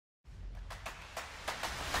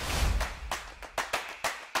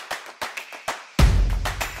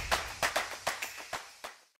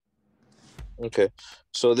Okay,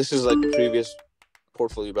 so this is like the previous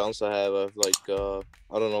portfolio balance I have. Of like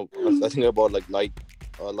I don't know. I think I bought like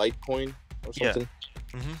Litecoin or Yeah. something.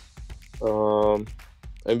 Mm-hmm. Um,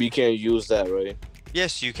 and we can't use that, right?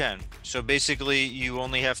 Yes, you can. So basically, you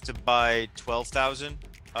only have to buy 12,000.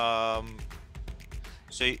 Um,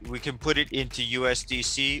 so we can put it into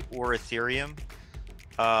USDC or Ethereum.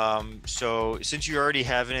 So since you already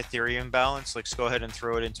have an Ethereum balance, let's go ahead and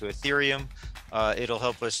throw it into Ethereum. It'll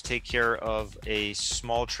help us take care of a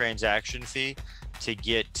small transaction fee to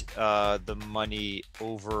get the money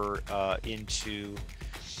over into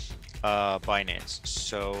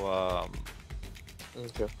Binance.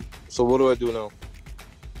 Okay. So what do I do now?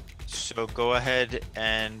 So go ahead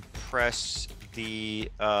and press the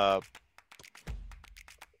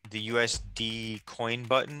USD coin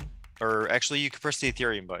button, or actually you can press the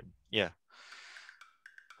Ethereum button. Yeah.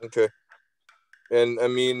 Okay. And I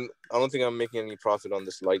mean, I don't think I'm making any profit on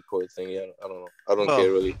this Litecoin thing yet. I don't know. I don't Well,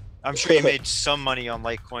 care really. I'm sure you made some money on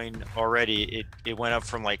Litecoin already. It went up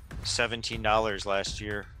from like $17 last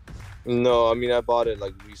year. No, I mean I bought it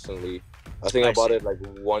like recently. I think I I bought see. it like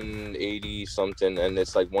 180 something, and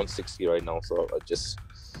it's like 160 right now. So I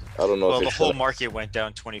don't know if Well, the it's whole gonna. market went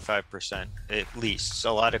down 25% at least.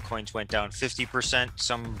 So a lot of coins went down 50%.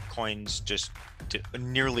 Some coins just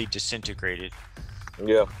nearly disintegrated.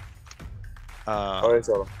 Yeah. All right,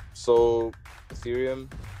 Um, so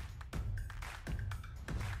Ethereum.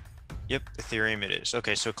 yep, Ethereum it is.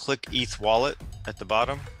 Okay, so click ETH wallet at the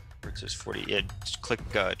bottom where it says 40. Yeah, just click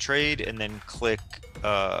trade and then click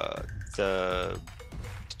the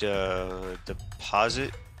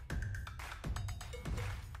deposit.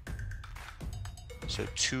 So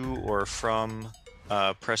to or from,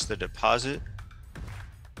 press the deposit.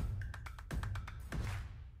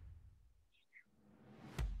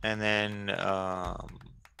 And then,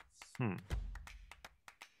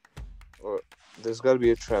 Or there's got to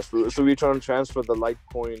be a transfer. So we're trying to transfer the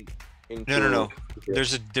Litecoin into. no. Okay.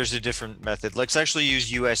 There's a different method. Let's actually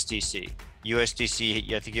use USDC.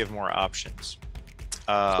 USDC, I think you have more options.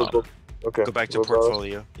 So Um, go. Okay. go back to Go browse.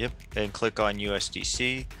 portfolio. Yep, and click on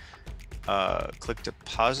USDC. Click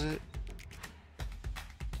deposit.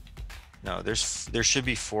 No, there should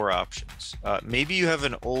be 4 options. Maybe you have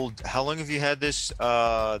an old. How long have you had this?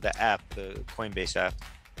 The app, the Coinbase app.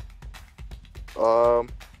 Um,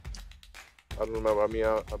 I don't remember. I mean,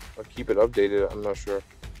 I'll keep it updated. I'm not sure.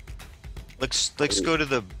 Let's go to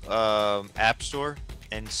the App Store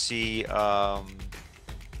and see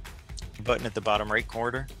button at the bottom right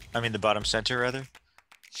corner. I mean the bottom center rather.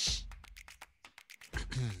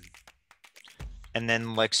 And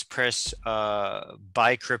then let's press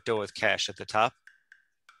buy crypto with cash at the top.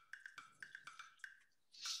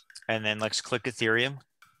 And then let's click Ethereum.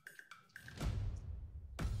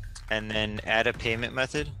 And then add a payment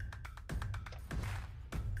method.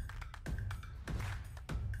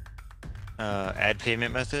 Add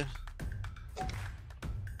payment method.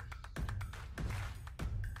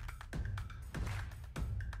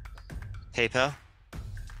 PayPal.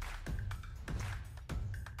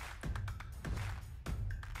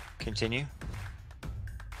 Continue.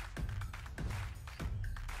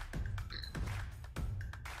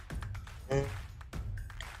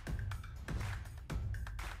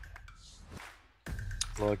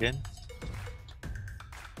 Log in.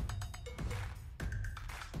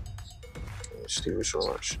 Let's see which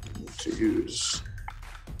one to use.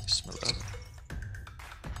 Bismillah.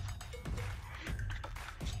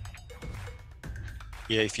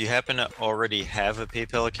 Yeah, if you happen to already have a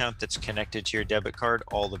PayPal account that's connected to your debit card,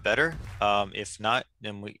 all the better. If not,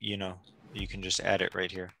 then you can just add it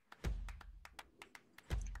right here.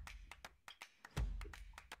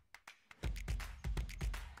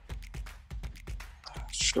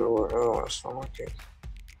 Sure. Oh, it's not working.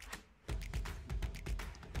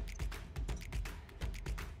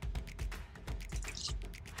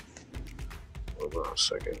 Hold on a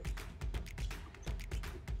second.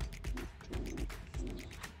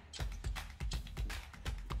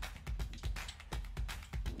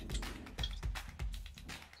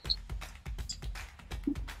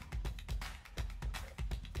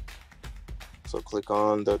 So click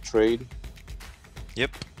on the trade.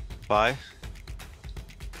 Yep, buy.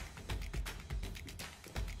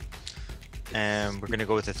 And we're going to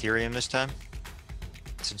go with Ethereum this time,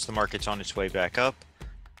 since the market's on its way back up.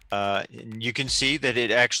 And you can see that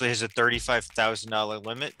it actually has a $35,000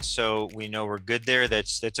 limit, so we know we're good there.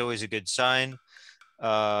 That's always a good sign.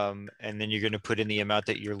 And then you're going to put in the amount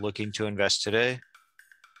that you're looking to invest today.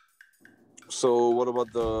 So what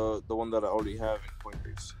about the one that I already have in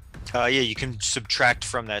Coinbase? Yeah, you can subtract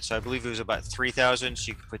from that. So I believe it was about 3,000, so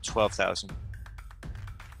you can put 12,000.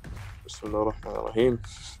 Bismillahirrahmanirrahim.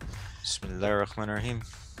 Bismillahirrahmanirrahim.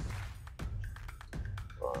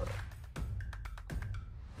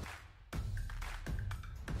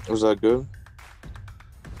 Was that good?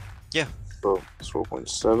 Yeah. So it's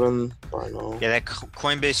 4.7. I know. Yeah, that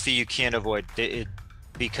Coinbase fee you can't avoid it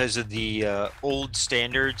because of the old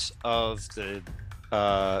standards of the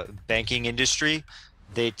banking industry.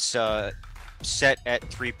 It's set at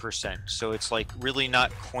 3%. So it's like really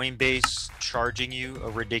not Coinbase charging you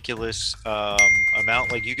a ridiculous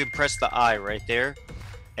amount. Like you can press the I right there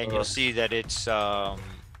and you'll see that it's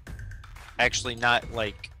actually not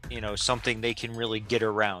like, you know, something they can really get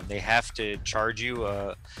around. They have to charge you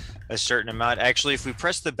a certain amount. Actually, if we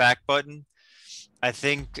press the back button, I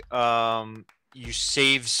think you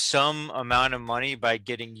save some amount of money by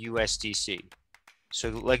getting USDC. So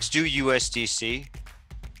let's do USDC.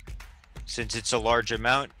 Since it's a large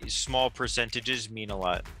amount, small percentages mean a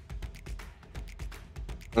lot.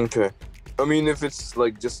 Okay. I mean, if it's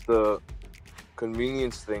like just the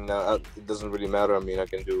convenience thing, it doesn't really matter. I mean, I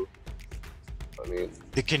can do. I mean,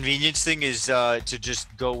 the convenience thing is to just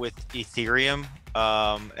go with Ethereum.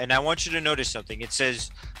 And I want you to notice something. It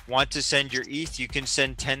says, want to send your ETH, you can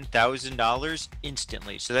send $10,000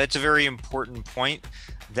 instantly. So that's a very important point,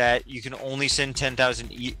 that you can only send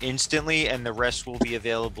 10,000 instantly and the rest will be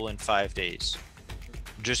available in 5 days.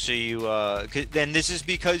 Just so you, then this is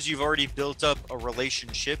because you've already built up a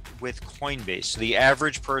relationship with Coinbase. So the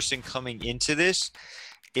average person coming into this,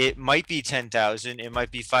 it might be 10,000, it might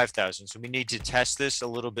be 5,000. So we need to test this a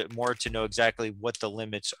little bit more to know exactly what the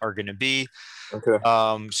limits are going to be.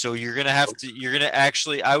 okay. So you're going to have to, you're going to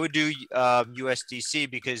actually, I would do USDC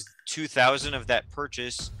because 2,000 of that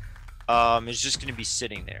purchase is just going to be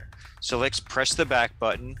sitting there. So let's press the back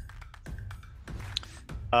button.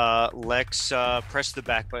 Let's press the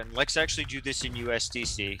back button. Let's actually do this in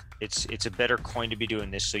USDC. It's a better coin to be doing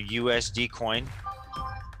this. So USD coin.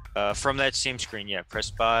 From that same screen, yeah,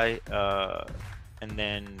 press buy, and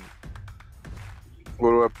then What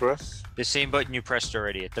do I press? the same button you pressed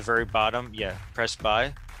already at the very bottom, yeah, press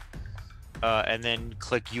buy, and then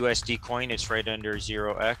click USD coin. It's right under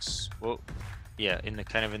 0x. Well, yeah, in the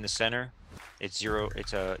kind of in the center, it's 0.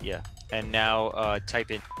 It's a yeah, and now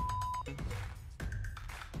type in,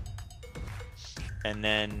 and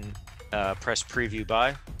then press preview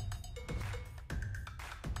buy.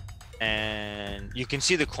 And you can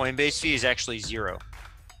see the Coinbase fee is actually 0.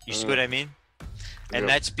 You see what I mean? And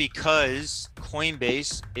that's because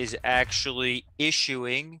Coinbase is actually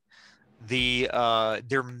issuing the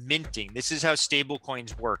they're minting. This is how stable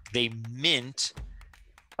coins work. They mint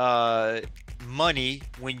money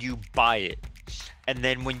when you buy it, and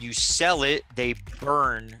then when you sell it, they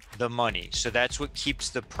burn the money. So that's what keeps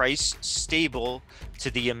the price stable to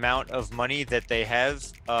the amount of money that they have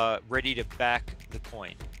ready to back the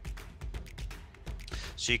coin.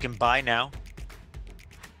 So you can buy now.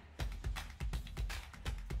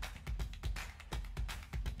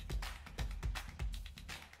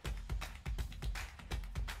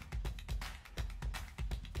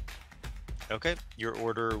 Okay, your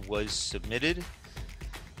order was submitted.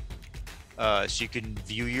 So you can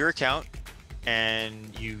view your account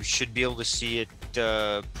and you should be able to see it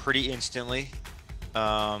pretty instantly.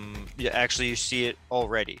 Yeah, actually you see it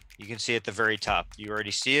already. You can see it at the very top. You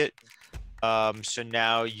already see it. So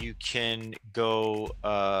now you can go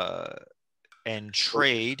and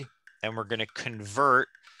trade, and we're going to convert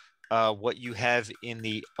what you have in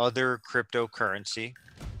the other cryptocurrency.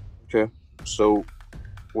 Okay. So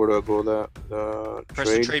where do I go? That press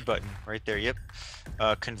the trade button right there. Yep.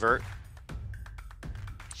 Convert.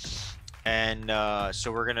 And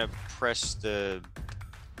so we're going to press the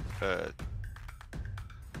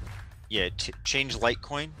yeah, change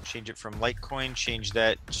Litecoin, change it from Litecoin, change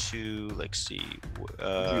that to, let's see,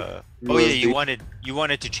 oh yeah, you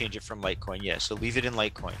wanted to change it from Litecoin, yeah, so leave it in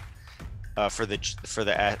Litecoin. For the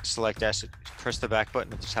select asset, press the back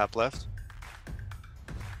button at the top left.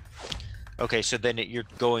 Okay, so then you're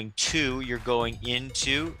going into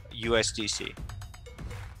USDC.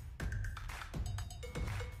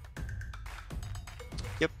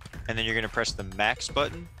 Yep, and then you're gonna press the max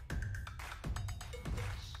button.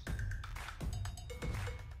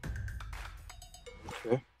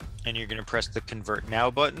 And you're going to press the convert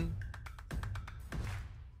now button.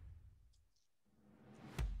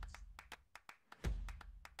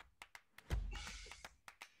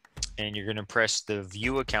 And you're going to press the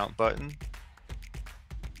view account button.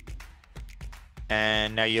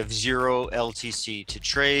 And now you have 0 LTC to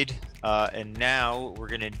trade. And now what we're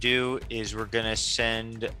going to do is we're going to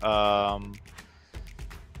send the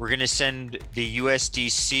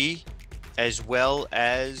USDC as well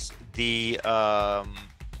as the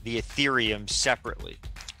the Ethereum separately.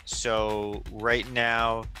 So right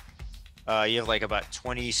now, you have like about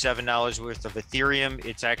 $27 worth of Ethereum.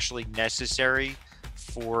 It's actually necessary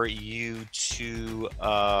for you to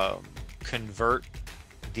convert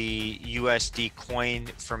the USD coin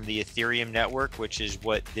from the Ethereum network, which is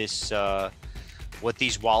what this what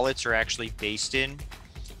these wallets are actually based in.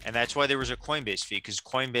 And that's why there was a Coinbase fee, because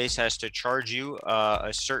Coinbase has to charge you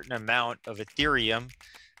a certain amount of Ethereum,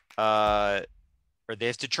 or they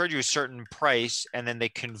have to charge you a certain price, and then they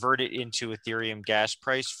convert it into Ethereum gas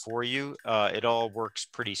price for you. It all works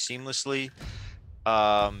pretty seamlessly,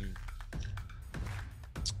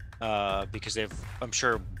 because they have, I'm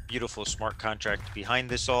sure, a beautiful smart contract behind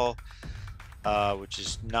this all, which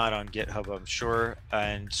is not on GitHub, I'm sure.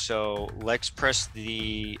 And so let's press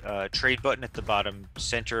the trade button at the bottom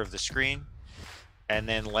center of the screen, and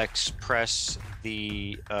then let's press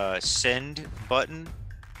the send button.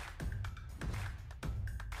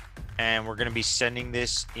 And we're going to be sending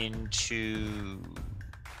this into...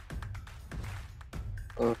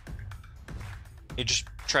 You just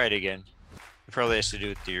try it again. It probably has to do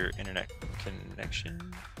with your internet connection.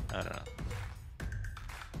 I don't know.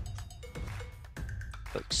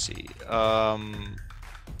 Let's see.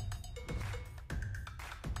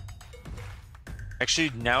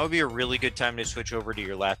 Actually, now would be a really good time to switch over to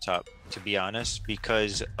your laptop, to be honest,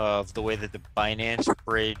 because of the way that the Binance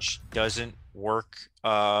bridge doesn't work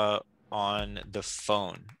on the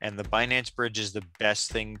phone. And the Binance bridge is the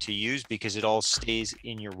best thing to use because it all stays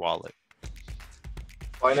in your wallet.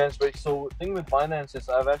 Binance bridge. So the thing with Binance is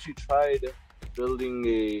I've actually tried building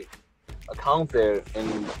a account there,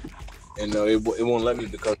 and it won't let me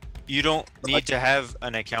because you don't need to have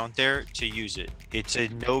an account there to use it. It's a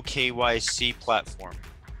no KYC platform.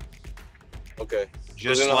 Okay.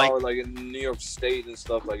 Just like in New York State and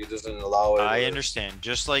stuff, like it doesn't allow it. I understand.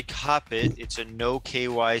 Just like Hopit, it's a no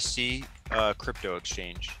KYC crypto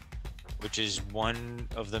exchange, which is one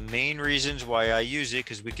of the main reasons why I use it,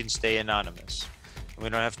 because we can stay anonymous. We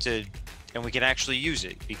don't have to, and we can actually use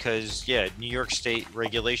it because, yeah, New York State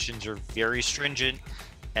regulations are very stringent,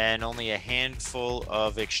 and only a handful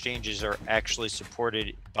of exchanges are actually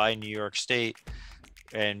supported by New York State,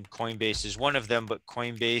 and Coinbase is one of them. But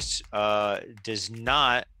Coinbase does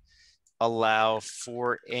not allow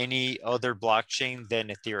for any other blockchain than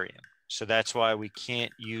Ethereum. So that's why we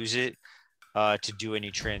can't use it to do any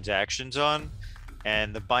transactions on.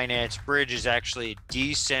 And the Binance bridge is actually a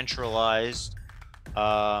decentralized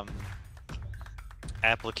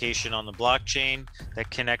application on the blockchain that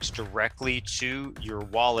connects directly to your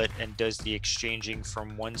wallet and does the exchanging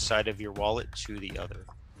from one side of your wallet to the other.